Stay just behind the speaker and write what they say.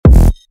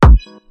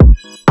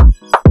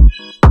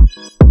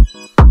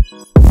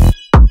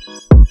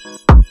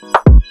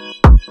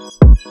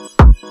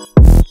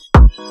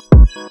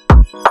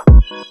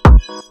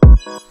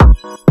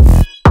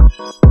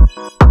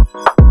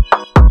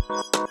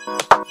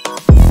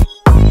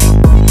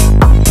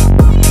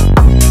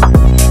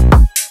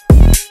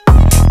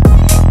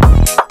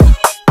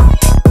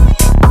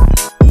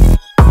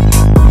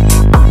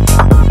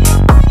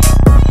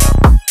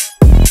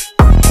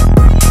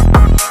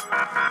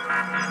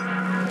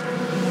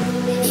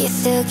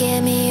Still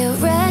give me a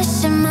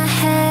rush in my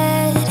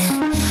head,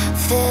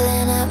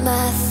 filling up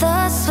my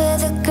thoughts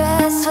with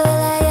regrets. Will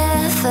I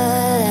ever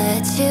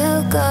let you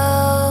go?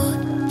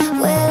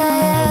 Will I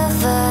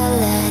ever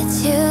let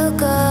you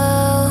go?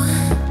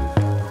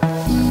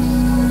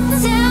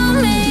 Tell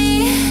me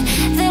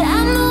that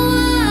I'm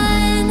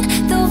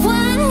the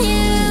one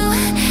you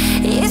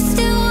used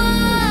to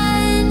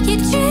want. You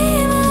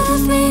dream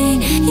of me,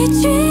 you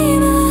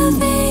dream of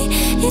me,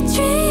 you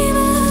dream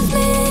of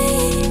me.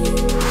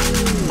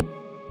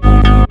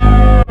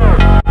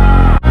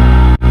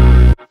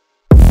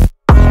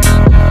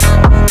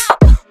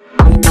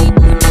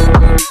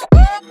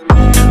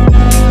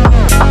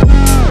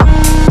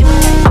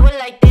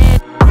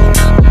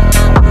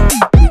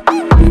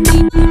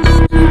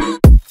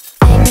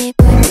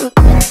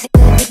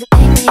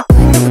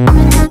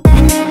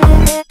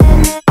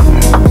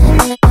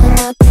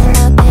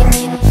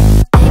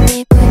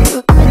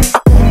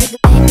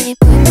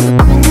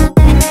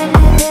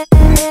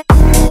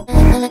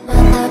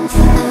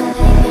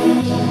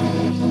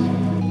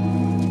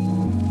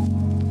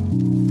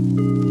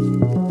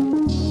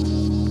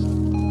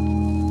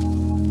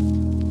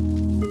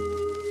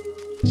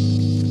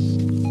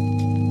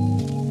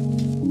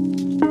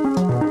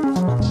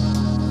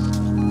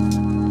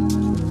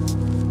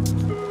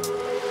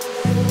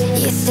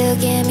 Still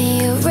give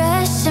me a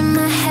rush in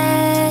my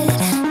head,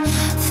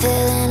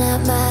 filling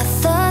up my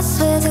thoughts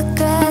with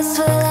regrets.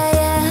 Will I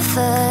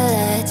ever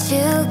let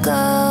you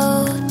go?